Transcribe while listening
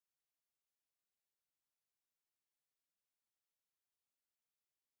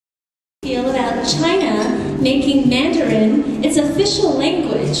feel about China making Mandarin its official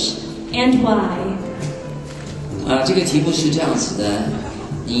language, and why? 这个题目是这样子的，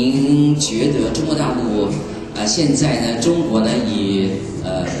您觉得中国大陆现在呢，中国呢以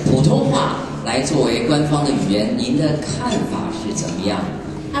普通话来作为官方的语言，您的看法是怎么样？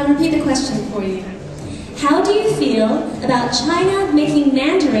 I'll repeat the question for you. How do you feel about China making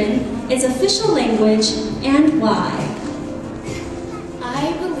Mandarin its official language, and why?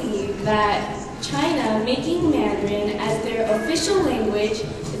 I believe that China making Mandarin as their official language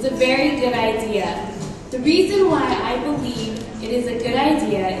is a very good idea. The reason why I believe it is a good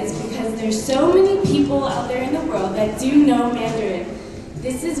idea is because there's so many people out there in the world that do know Mandarin.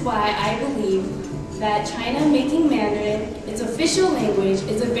 This is why I believe that China making Mandarin its official language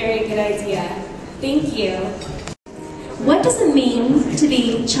is a very good idea. Thank you. What does it mean to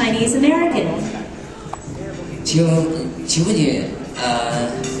be Chinese American? 请问你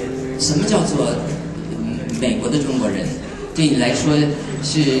什么叫做美国的中国人？对你来说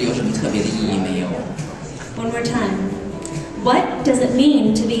是有什么特别的意义没有？ One more time. What does it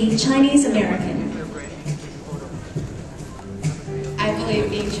mean to be Chinese American? I believe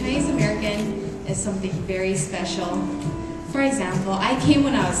being Chinese American is something very special. For example, I came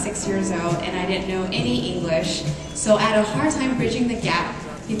when I was 6 years old and I didn't know any English, so I had a hard time bridging the gap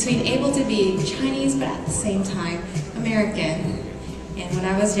between able to be Chinese but at the same time American. And when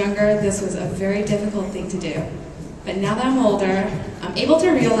I was younger, this was a very difficult thing to do. But now that I'm older, I'm able to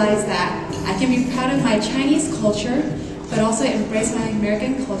realize that I can be proud of my Chinese culture, but also embrace my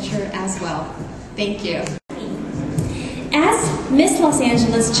American culture as well. Thank you. As Miss Los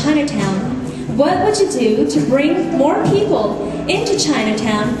Angeles Chinatown, what would you do to bring more people into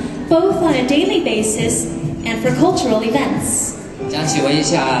Chinatown, both on a daily basis and for cultural events? 想请问一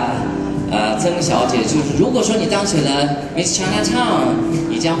下，曾小姐，就是如果说你当选了 Miss Chinatown，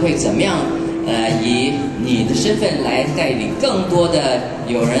 你将会怎么样？以你的身份来带领更多的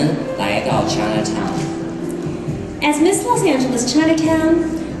友人来到 Chinatown。 As Miss Los Angeles Chinatown,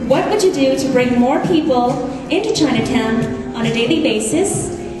 what would you do to bring more people into Chinatown on a daily basis,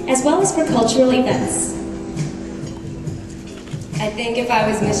 as well as for cultural events? I think if I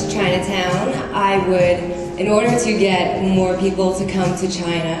was Miss Chinatown, I would, in order to get more people to come to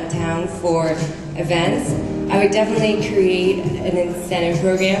Chinatown for events, I would definitely create an incentive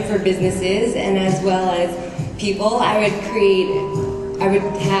program for businesses and as well as people. I would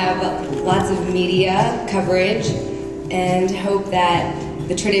have lots of media coverage and hope that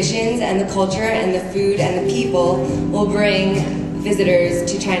the traditions and the culture and the food and the people will bring visitors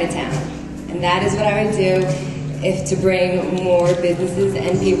to Chinatown. And that is what I would do to bring more businesses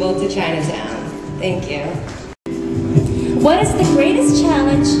and people to Chinatown. Thank you. What is the greatest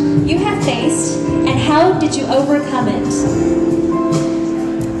challenge you have faced, and how did you overcome it?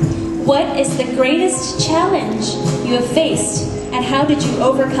 What is the greatest challenge you have faced, and how did you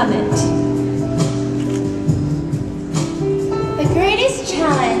overcome it? The greatest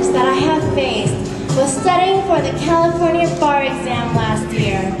challenge that I have faced was studying for the California bar exam last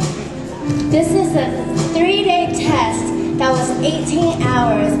year. This is a 3-day test that was 18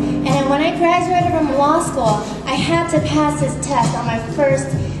 hours, and when I graduated from law school, I had to pass this test on my first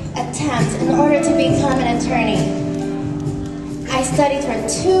attempt in order to become an attorney. I studied for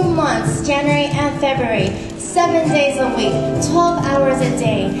 2 months, January and February, 7 days a week, 12 hours a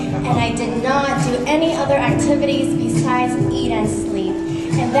day, and I did not do any other activities besides eat and sleep.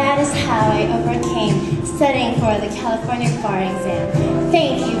 And that is how I overcame studying for the California bar exam.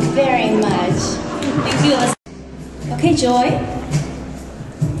 Thank you very much. Thank you. Okay, Joy.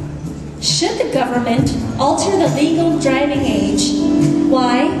 Should the government alter the legal driving age?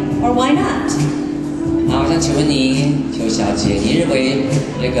 Why or why not? 我想请问您，邱小姐，您认为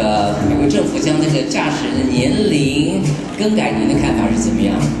这个美国政府将这个驾驶人的年龄更改，您的看法是怎么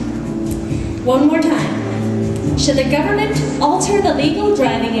样？ One more time. Should the government alter the legal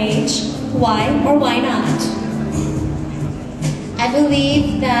driving age? Why or why not? I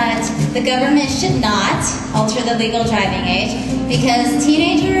believe that the government should not alter the legal driving age because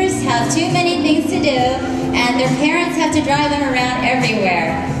teenagers have too many things to do and their parents have to drive them around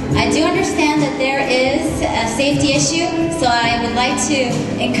everywhere. I do understand that there is a safety issue, so I would like to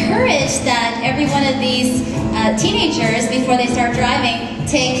encourage that every one of these teenagers, before they start driving,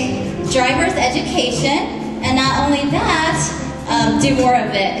 take driver's education, and not only that, do more of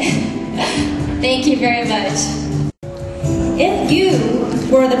it. Thank you very much. If you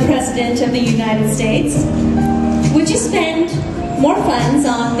were the President of the United States, would you spend more funds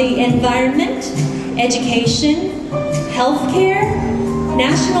on the environment, education, healthcare,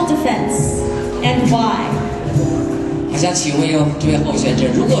 national defense, and why? 我想请问这位候选者，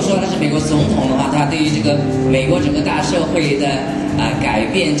如果说他是美国总统的话，他对于这个美国整个大社会的改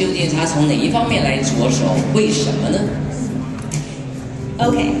变，究竟他从哪一方面来着手？为什么呢？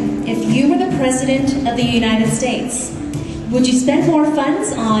 Okay, if you were the president of the United States, would you spend more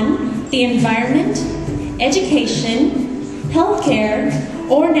funds on the environment, education, healthcare,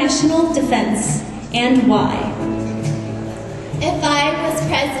 or national defense, and why? If I was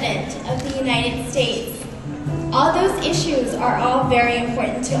president of the United States, all those issues are all very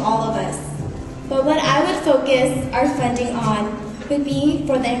important to all of us. But what I would focus our funding on would be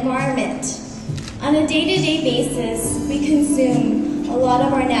for the environment. On a day-to-day basis, we consume a lot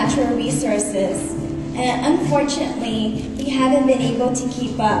of our natural resources, and unfortunately, we haven't been able to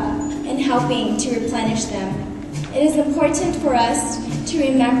keep up in helping to replenish them. It is important for us to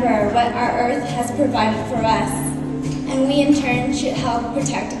remember what our Earth has provided for us, and we in turn should help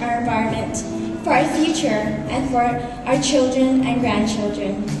protect our environment for our future and for our children and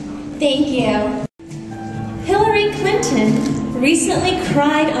grandchildren. Thank you. Hillary Clinton recently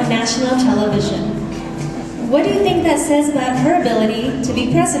cried on national television. What do you think that says about her ability to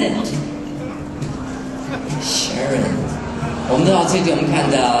be president? Sharon， 我们知道最近我们看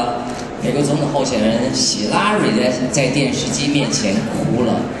到美国总统候选人希拉里在电视机面前哭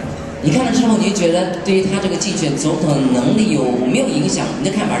了。你看了之后，你觉得对于他这个竞选总统的能力有没有影响？你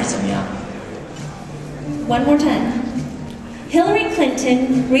的看法是怎么样？ One more time. Hillary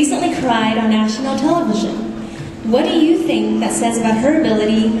Clinton recently cried on national television. What do you think that says about her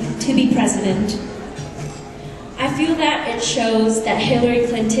ability to be president? I feel that it shows that Hillary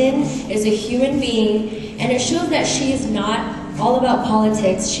Clinton is a human being, and it shows that she is not all about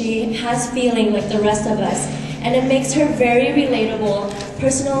politics. She has feeling like the rest of us, and it makes her very relatable.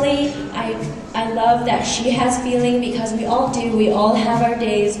 Personally, I love that she has feeling because we all do. We all have our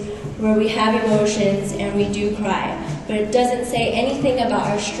days where we have emotions and we do cry, but it doesn't say anything about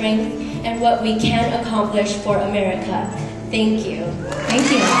our strength and what we can accomplish for America. Thank you. Thank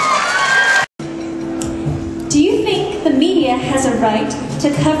you. Do you think the media has a right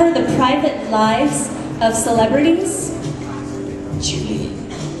to cover the private lives of celebrities? 举例，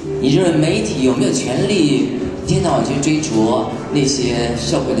你认为媒体有没有权利一天到晚去追逐那些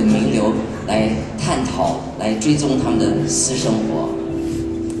社会的名流，来探讨、来追踪他们的私生活？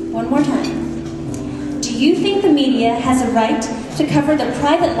 One more time. Do you think the media has a right to cover the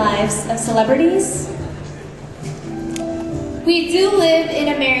private lives of celebrities? We do live in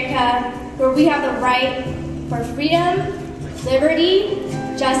America where we have the right for freedom, liberty,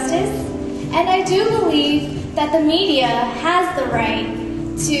 justice, and I do believe that the media has the right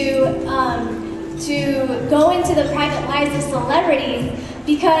to go into the private lives of celebrities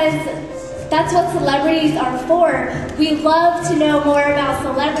because that's what celebrities are for. We love to know more about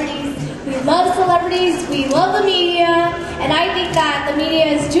celebrities. We love celebrities, we love the media, and I think that the media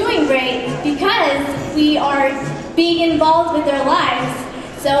is doing great because we are being involved with their lives.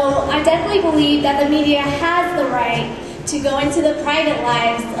 So I definitely believe that the media has the right to go into the private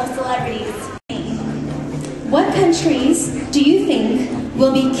lives of celebrities. What countries do you think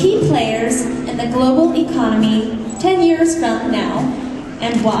will be key players in the global economy 10 years from now,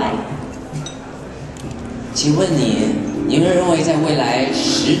 and why? 请问你们认为在未来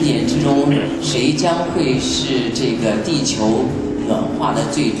10年之中，谁将会是这个地球暖化的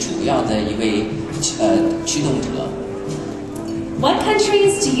最主要的一位驱动者？ What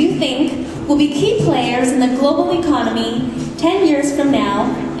countries do you think will be key players in the global economy 10 years from now,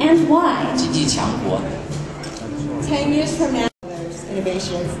 and why? 经济强国。 10 years from now,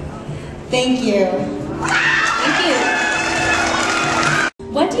 innovations. Thank you. Thank you.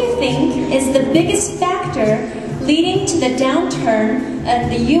 What do you think is the biggest factor leading to the downturn of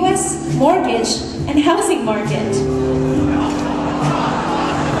the U.S. mortgage and housing market?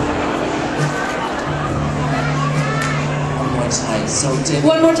 One more time, so difficult.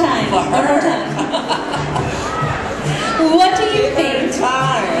 One more time. For her. One more time. What do you think?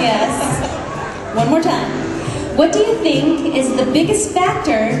 Yes. One more time. What do you think is the biggest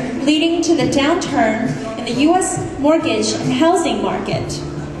factor leading to the downturn in the U.S. mortgage and housing market?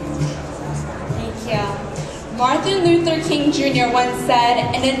 Thank you. Martin Luther King Jr. once said,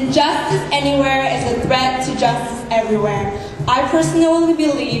 "An injustice anywhere is a threat to justice everywhere." I personally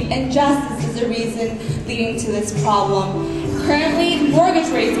believe injustice is the reason leading to this problem. Currently, mortgage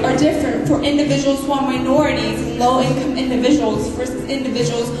rates are different for individuals who are minorities and low-income individuals versus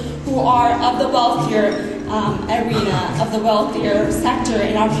individuals who are of the wealthier arena, of the wealthier sector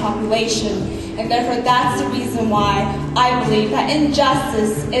in our population. And therefore, that's the reason why I believe that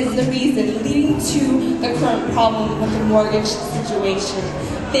injustice is the reason leading to the current problem with the mortgage situation.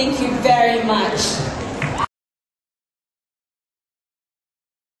 Thank you very much.